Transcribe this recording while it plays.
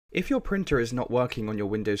If your printer is not working on your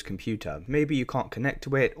Windows computer, maybe you can't connect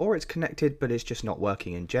to it, or it's connected but it's just not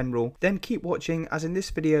working in general, then keep watching, as in this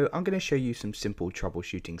video I'm going to show you some simple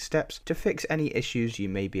troubleshooting steps to fix any issues you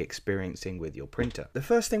may be experiencing with your printer. The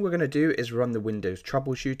first thing we're going to do is run the Windows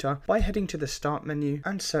troubleshooter by heading to the Start menu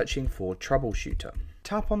and searching for Troubleshooter.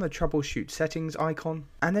 Tap on the troubleshoot settings icon,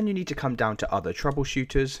 and then you need to come down to other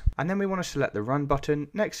troubleshooters, and then we want to select the run button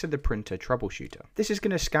next to the printer troubleshooter. This is going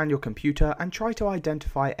to scan your computer and try to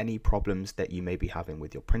identify any problems that you may be having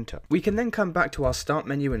with your printer. We can then come back to our start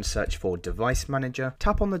menu and search for device manager,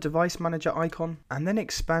 tap on the device manager icon, and then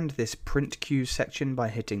expand this print queues section by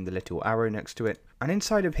hitting the little arrow next to it. And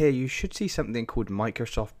inside of here you should see something called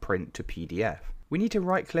Microsoft Print to PDF. We need to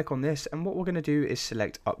right click on this, and what we're going to do is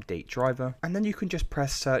select update driver, and then you can just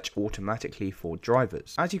press search automatically for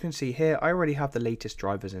drivers. As you can see here, I already have the latest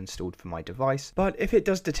drivers installed for my device, but if it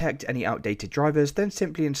does detect any outdated drivers, then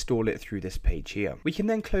simply install it through this page here. We can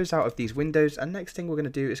then close out of these windows, and next thing we're going to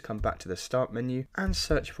do is come back to the start menu and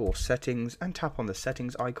search for settings and tap on the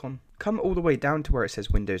settings icon. Come all the way down to where it says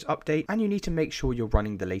Windows Update, and you need to make sure you're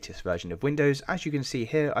running the latest version of Windows. As you can see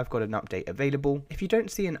here, I've got an update available. If you don't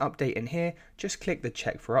see an update in here, just click the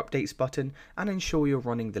check for updates button and ensure you're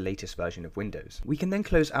running the latest version of Windows. We can then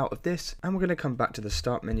close out of this, and we're going to come back to the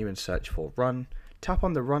start menu and search for run. Tap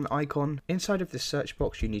on the run icon. Inside of this search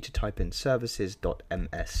box you need to type in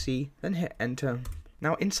services.msc, then hit enter.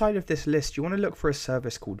 Now inside of this list you want to look for a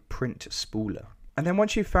service called Print Spooler. And then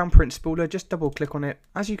once you've found Print Spooler, just double click on it.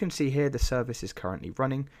 As you can see here, the service is currently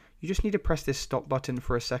running. You just need to press this stop button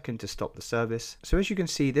for a second to stop the service. So as you can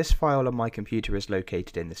see, this file on my computer is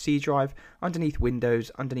located in the C drive, underneath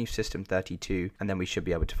Windows, underneath System32, and then we should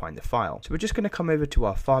be able to find the file. So we're just going to come over to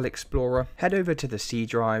our File Explorer, head over to the C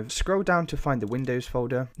drive, scroll down to find the Windows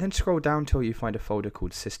folder, then scroll down till you find a folder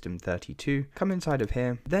called System32. Come inside of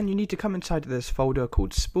here. Then you need to come inside of this folder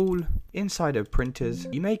called Spool, inside of Printers.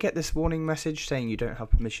 You may get this warning message saying you don't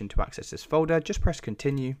have permission to access this folder. Just press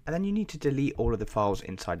continue, and then you need to delete all of the files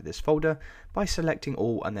inside of this folder by selecting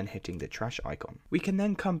all and then hitting the trash icon. We can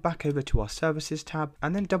then come back over to our services tab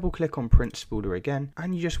and then double click on Print Spooler again,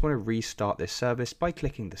 and you just want to restart this service by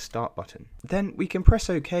clicking the start button. Then we can press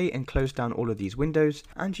OK and close down all of these windows,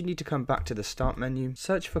 and you need to come back to the start menu,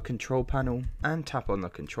 search for control panel and tap on the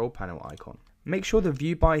control panel icon. Make sure the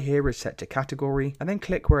view by here is set to category, and then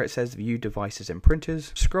click where it says view devices and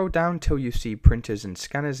printers. Scroll down till you see printers and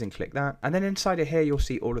scanners and click that, and then inside of here you'll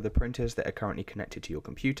see all of the printers that are currently connected to your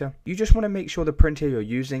computer. You just want to make sure the printer you're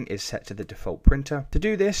using is set to the default printer. To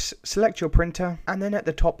do this, select your printer, and then at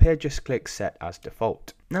the top here just click set as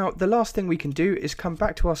default. Now the last thing we can do is come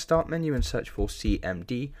back to our start menu and search for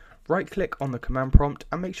CMD. Right click on the command prompt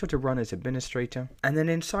and make sure to run as administrator, and then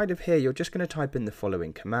inside of here you're just going to type in the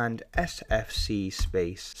following command, sfc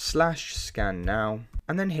 /scan now,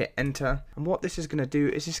 and then hit enter. And what this is going to do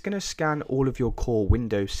is it's going to scan all of your core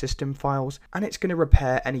Windows system files, and it's going to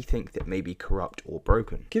repair anything that may be corrupt or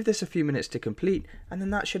broken. Give this a few minutes to complete, and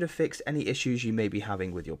then that should have fixed any issues you may be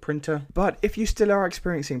having with your printer. But if you still are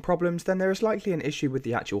experiencing problems, then there is likely an issue with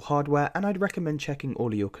the actual hardware, and I'd recommend checking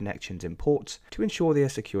all of your connections and ports to ensure they are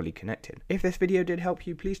securely connected. If this video did help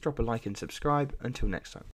you, please drop a like and subscribe. Until next time.